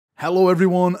Hello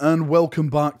everyone and welcome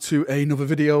back to another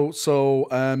video. So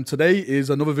today is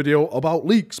another video about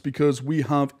leaks because we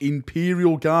have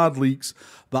Imperial Guard leaks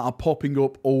that are popping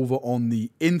up over on the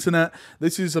internet.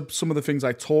 This is some of the things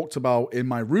I talked about in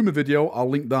my Rumour video. I'll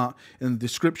link that in the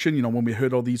description. You know, when we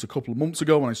heard all these a couple of months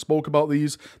ago when I spoke about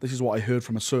these, this is what I heard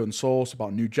from a certain source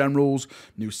about new generals,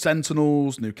 new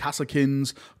Sentinels, new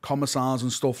Cassakins, Commissars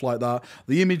and stuff like that.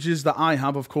 The images that I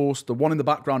have, of course, the one in the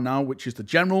background now, which is the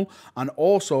general, and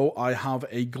also I have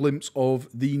a glimpse of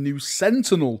the new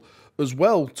Sentinel as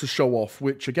well to show off,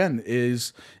 which again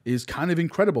is kind of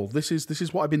incredible. This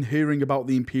is what I've been hearing about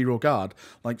the Imperial Guard,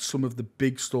 like some of the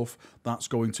big stuff that's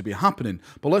going to be happening.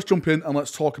 But let's jump in and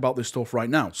let's talk about this stuff right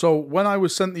now. So when I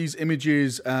was sent these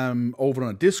images over on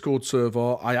a Discord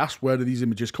server, I asked where do these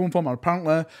images come from, and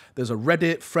apparently there's a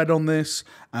Reddit thread on this,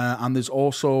 and there's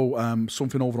also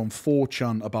something over on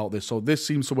 4chan about this. So this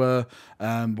seems to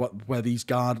where these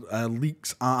guard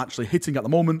leaks are actually hitting at the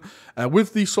moment.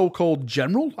 With the so-called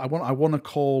general, I want to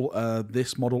call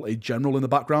this model a general in the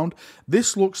background.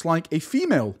 This looks like a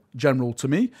female general to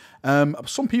me.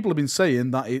 Some people have been saying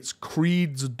that it's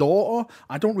Creed's daughter.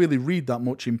 I don't really read that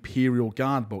much Imperial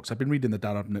Guard books. I've been reading the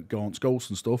Darabnate Gaunt's Ghosts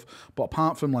and stuff, but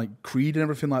apart from like Creed and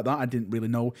everything like that, I didn't really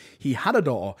know he had a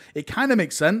daughter. It kind of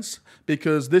makes sense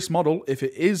because this model, if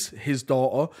it is his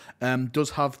daughter, does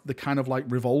have the kind of like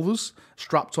revolvers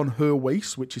strapped on her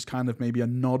waist, which is kind of maybe a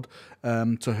nod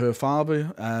to her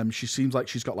father. She seems like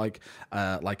she's got like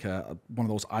one of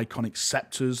those iconic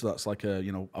scepters that's like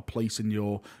a place in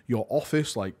your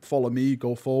office, like follow me,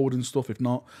 go forward and stuff. If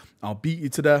not, I'll beat you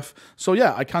to death. So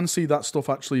yeah, I can see that stuff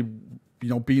actually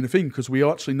being a thing, because we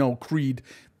actually know Creed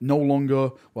no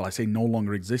longer, well, I say no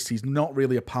longer exists. He's not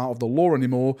really a part of the lore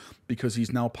anymore because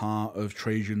he's now part of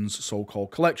Trajan's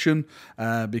so-called collection,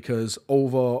 because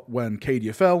over when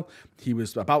Cadia fell, he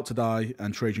was about to die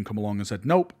and Trajan come along and said,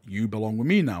 nope, you belong with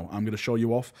me now. I'm going to show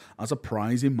you off as a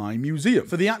prize in my museum.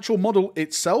 For the actual model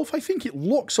itself, I think it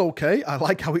looks okay. I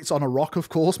like how it's on a rock, of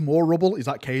course. More rubble. Is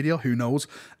that Cadia? Who knows?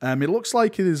 It looks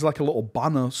like it is like a little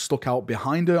banner stuck out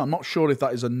behind her. I'm not sure if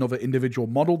that is another individual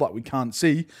model that we can't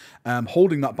see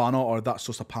holding that banner, or that's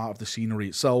just a part of the scenery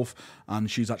itself,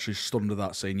 and she's actually stood under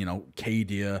that saying,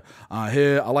 Cadia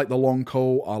here. I like the long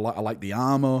coat, I like the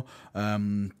armor, I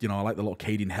like the little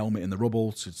Cadian helmet in the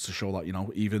rubble to show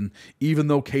that, even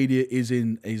though Cadia is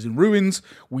in ruins,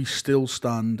 we still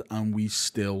stand and we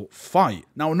still fight.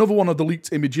 Now, another one of the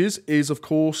leaked images is, of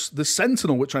course, the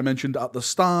Sentinel, which I mentioned at the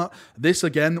start. This,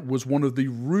 again, was one of the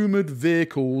rumoured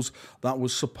vehicles that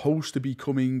was supposed to be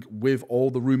coming with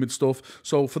all the rumoured stuff.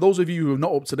 So for those of you who are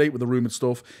not up to date with the rumoured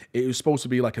stuff, it was supposed to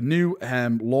be like a new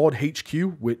Lord HQ,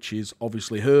 which is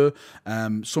obviously her,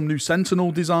 some new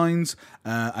Sentinel designs,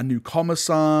 a new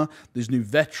Commissar, there's new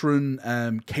veteran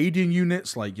Cadian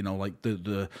units, like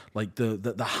the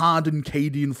hardened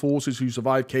Cadian forces who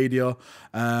survived Cadia,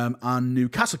 and new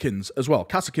Cassakins as well.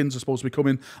 Cassakins are supposed to be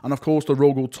coming, and of course the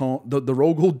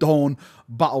Rogel Dawn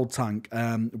battle tank,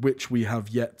 which we have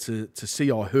yet to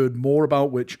see or heard more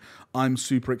about, which I'm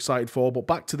super excited for. But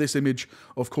back to this image,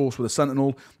 of course, with a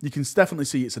Sentinel, you can definitely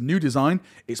see it's a new design.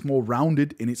 It's more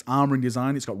rounded in its armoring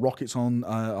design. It's got rockets on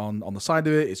the side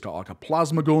of it. It's got like a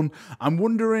plasma gun. I'm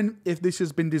wondering if this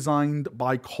has been designed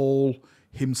by Cole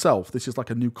himself. This is like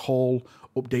a new Cole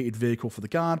updated vehicle for the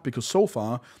Guard, because so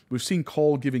far we've seen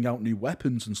Cole giving out new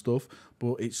weapons and stuff,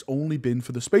 but it's only been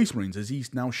for the Space Marines, as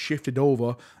he's now shifted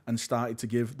over and started to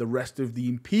give the rest of the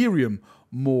Imperium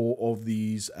more of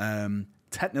these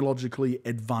technologically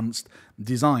advanced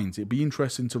designs. It'd be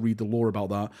interesting to read the lore about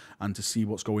that and to see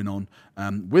what's going on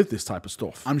with this type of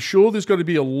stuff. I'm sure there's going to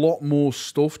be a lot more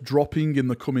stuff dropping in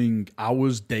the coming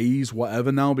hours, days,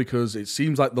 whatever now, because it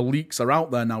seems like the leaks are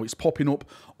out there now. It's popping up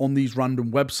on these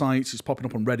random websites. It's popping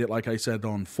up on Reddit, like I said,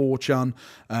 on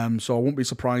 4chan. So I won't be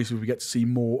surprised if we get to see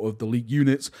more of the leaked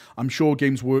units. I'm sure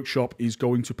Games Workshop is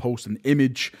going to post an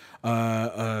image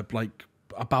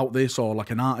about this, or like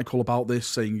an article about this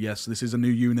saying, yes, this is a new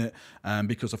unit,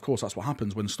 because of course that's what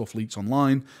happens when stuff leaks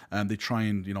online, and they try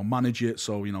and manage it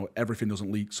so everything doesn't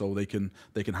leak, so they can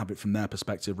have it from their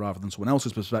perspective rather than someone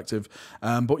else's perspective.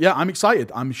 But yeah, I'm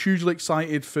excited. I'm hugely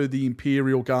excited for the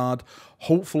Imperial Guard.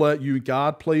 Hopefully you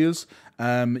Guard players,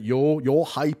 your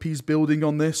hype is building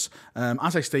on this.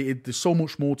 As I stated, there's so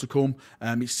much more to come.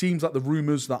 It seems like the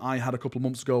rumours that I had a couple of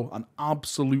months ago are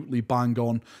absolutely bang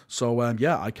on. So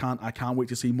yeah, I can't wait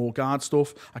to see more Guard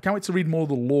stuff. I can't wait to read more of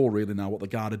the lore really now, what the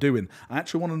Guard are doing. I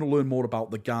actually want to learn more about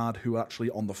the Guard who are actually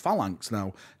on the Phalanx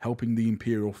now, helping the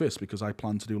Imperial Fist, because I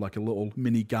plan to do like a little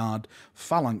mini Guard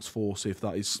Phalanx force, if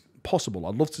that is possible.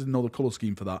 I'd love to know the colour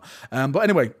scheme for that. But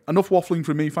anyway, enough waffling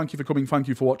from me. Thank you for coming. Thank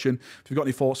you for watching. If you've got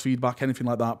any thoughts, feedback, anything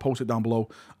like that, post it down below,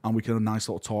 and we can have a nice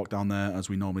little talk down there as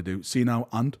we normally do. See you now,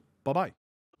 and bye-bye.